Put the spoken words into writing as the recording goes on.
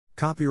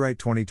Copyright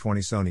 2020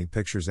 Sony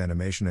Pictures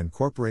Animation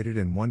Incorporated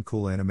and One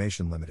Cool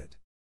Animation Limited.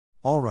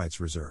 All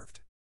rights reserved.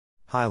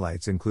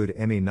 Highlights include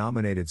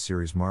Emmy-nominated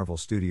series Marvel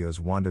Studios'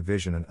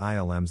 WandaVision and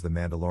ILM's The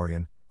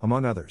Mandalorian,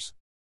 among others.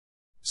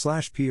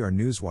 /PR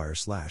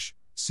Newswire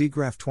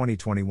 /SIGGRAPH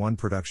 2021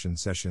 production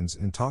sessions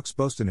and talks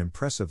boast an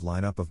impressive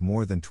lineup of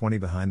more than 20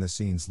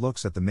 behind-the-scenes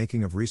looks at the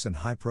making of recent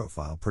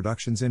high-profile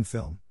productions in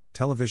film,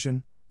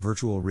 television,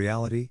 virtual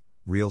reality,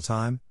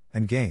 real-time,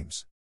 and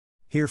games.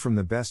 Hear from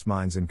the best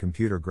minds in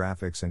computer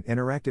graphics and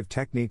interactive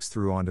techniques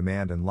through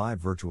on-demand and live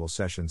virtual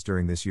sessions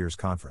during this year's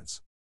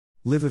conference.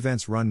 Live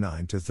events run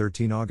 9 to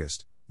 13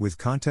 August, with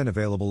content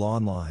available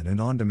online and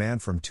on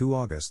demand from 2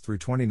 August through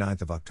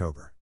 29th of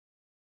October.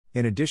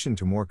 In addition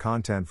to more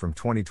content from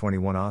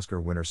 2021 Oscar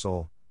winner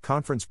Soul,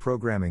 conference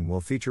programming will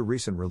feature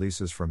recent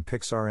releases from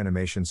Pixar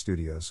Animation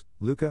Studios,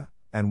 Luca,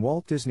 and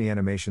Walt Disney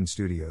Animation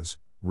Studios,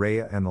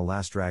 Raya and the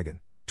Last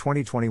Dragon,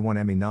 2021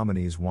 Emmy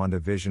nominees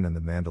WandaVision and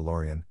The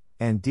Mandalorian,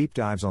 and deep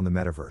dives on the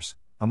metaverse,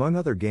 among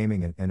other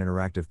gaming and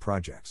interactive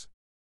projects.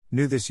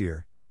 New this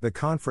year, the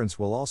conference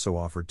will also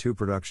offer 2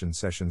 production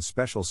sessions,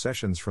 special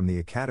sessions from the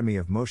Academy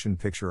of Motion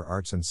Picture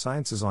Arts and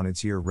Sciences on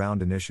its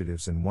year-round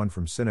initiatives and one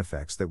from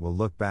Cinefex that will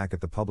look back at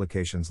the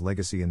publication's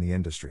legacy in the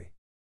industry.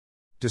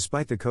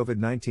 Despite the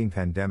COVID-19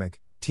 pandemic,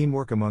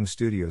 teamwork among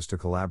studios to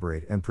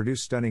collaborate and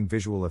produce stunning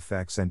visual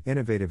effects and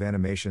innovative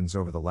animations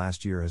over the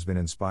last year has been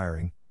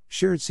inspiring,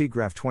 shared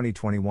SIGGRAPH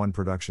 2021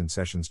 production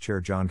sessions chair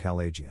John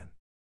Kalajian.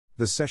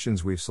 The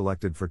sessions we've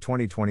selected for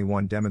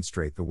 2021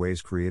 demonstrate the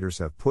ways creators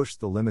have pushed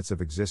the limits of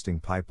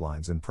existing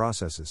pipelines and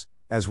processes,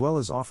 as well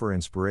as offer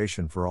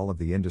inspiration for all of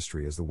the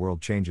industry as the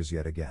world changes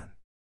yet again.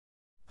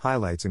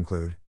 Highlights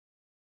include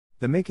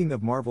the making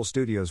of Marvel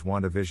Studios'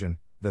 WandaVision,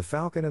 The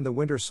Falcon and the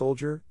Winter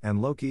Soldier, and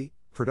Loki,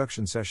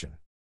 production session.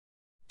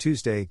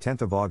 Tuesday,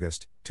 10th of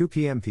August, 2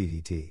 p.m.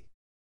 PDT.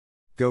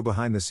 Go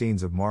behind the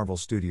scenes of Marvel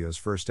Studios'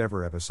 first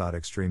ever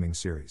episodic streaming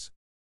series.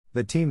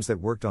 The teams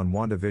that worked on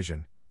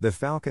WandaVision, The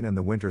Falcon and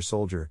the Winter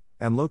Soldier,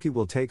 and Loki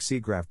will take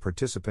SIGGRAPH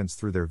participants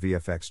through their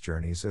VFX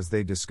journeys as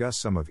they discuss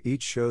some of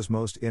each show's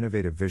most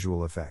innovative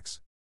visual effects.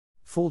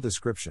 Full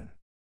description.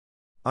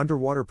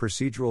 Underwater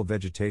procedural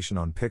vegetation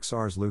on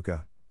Pixar's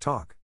Luca,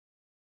 Talk.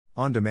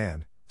 On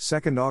demand,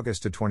 2nd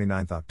August to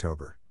 29th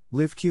October,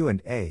 Live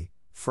Q&A,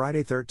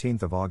 Friday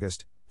 13th of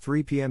August,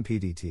 3 p.m.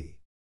 PDT.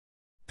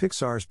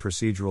 Pixar's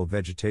procedural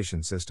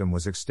vegetation system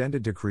was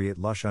extended to create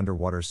lush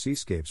underwater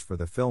seascapes for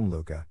the film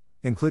Luca,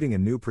 including a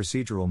new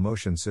procedural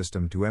motion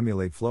system to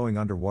emulate flowing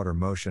underwater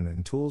motion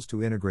and tools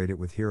to integrate it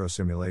with hero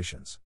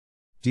simulations.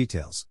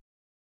 Details.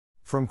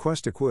 From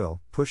Quest to Quill,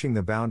 Pushing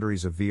the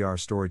Boundaries of VR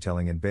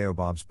Storytelling in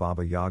Baobab's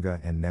Baba Yaga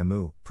and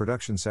Nemu,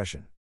 production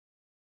session.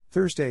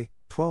 Thursday,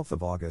 12th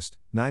of August,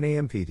 9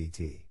 a.m.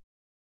 PDT.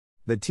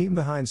 The team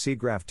behind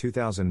SIGGRAPH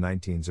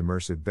 2019's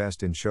immersive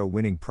Best in Show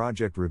winning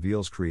project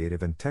reveals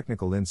creative and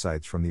technical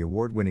insights from the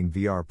award-winning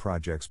VR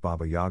projects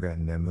Baba Yaga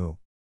and Nemu.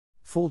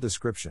 Full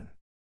description.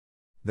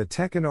 The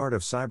Tech and Art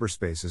of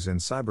Cyberspaces in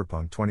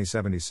Cyberpunk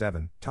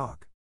 2077,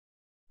 Talk.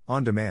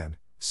 On demand,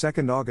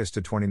 2nd August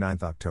to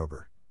 29th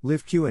October,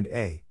 Live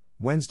Q&A,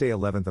 Wednesday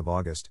 11th of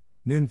August,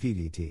 noon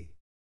PDT.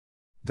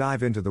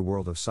 Dive into the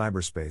world of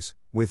cyberspace,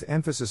 with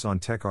emphasis on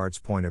tech art's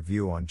point of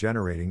view on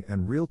generating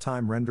and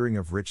real-time rendering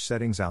of rich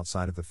settings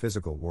outside of the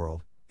physical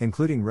world,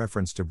 including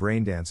reference to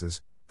brain dances,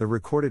 the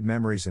recorded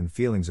memories and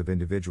feelings of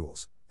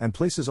individuals, and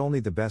places only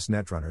the best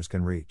netrunners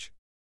can reach.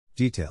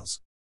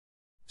 Details.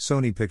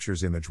 Sony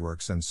Pictures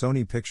Imageworks and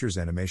Sony Pictures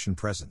Animation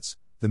presents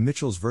The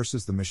Mitchells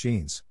vs. the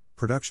Machines,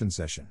 production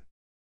session.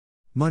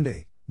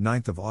 Monday,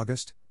 9th of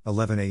August,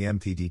 11 a.m.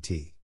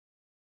 PDT.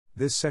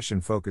 This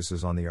session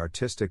focuses on the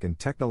artistic and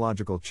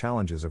technological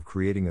challenges of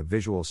creating a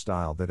visual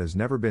style that has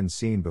never been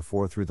seen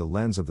before through the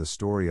lens of the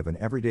story of an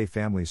everyday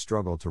family's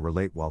struggle to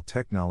relate while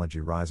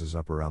technology rises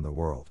up around the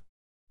world.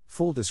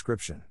 Full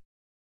description.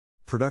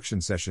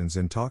 Production sessions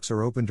and talks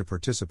are open to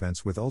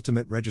participants with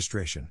ultimate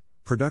registration.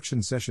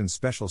 Production sessions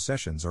special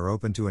sessions are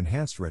open to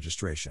enhanced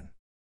registration.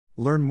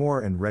 Learn more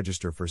and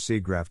register for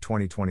SIGGRAPH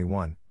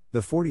 2021,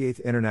 the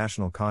 48th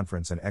International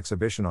Conference and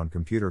Exhibition on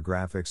Computer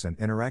Graphics and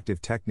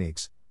Interactive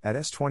Techniques, at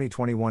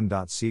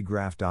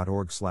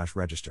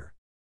s2021.sigraph.org/register.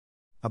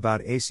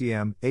 About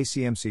ACM,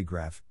 ACM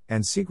SIGGRAPH,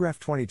 and SIGGRAPH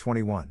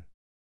 2021.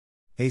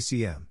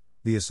 ACM,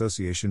 the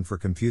Association for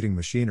Computing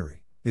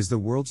Machinery, is the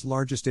world's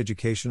largest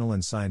educational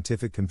and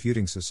scientific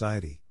computing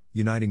society,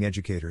 uniting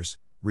educators,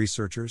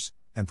 researchers,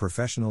 and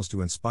professionals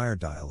to inspire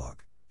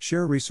dialogue,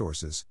 share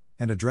resources,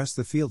 and address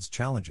the field's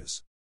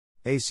challenges.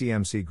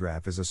 ACM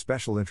SIGGRAPH is a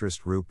special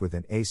interest group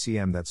within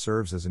ACM that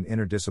serves as an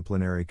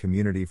interdisciplinary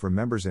community for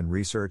members in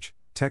research,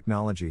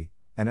 technology,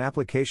 and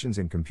applications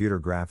in computer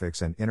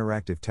graphics and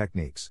interactive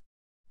techniques.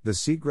 The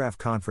SIGGRAPH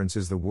Conference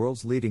is the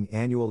world's leading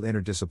annual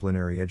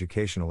interdisciplinary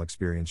educational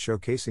experience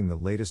showcasing the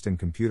latest in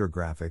computer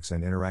graphics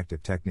and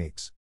interactive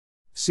techniques.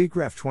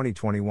 SIGGRAPH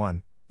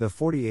 2021, the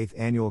 48th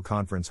annual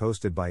conference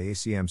hosted by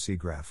ACM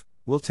SIGGRAPH,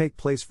 will take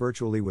place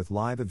virtually with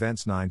live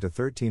events 9 to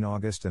 13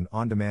 August and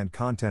on-demand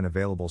content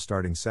available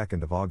starting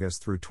 2nd of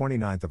August through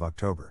 29th of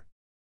October.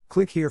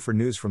 Click here for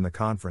news from the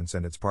conference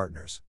and its partners.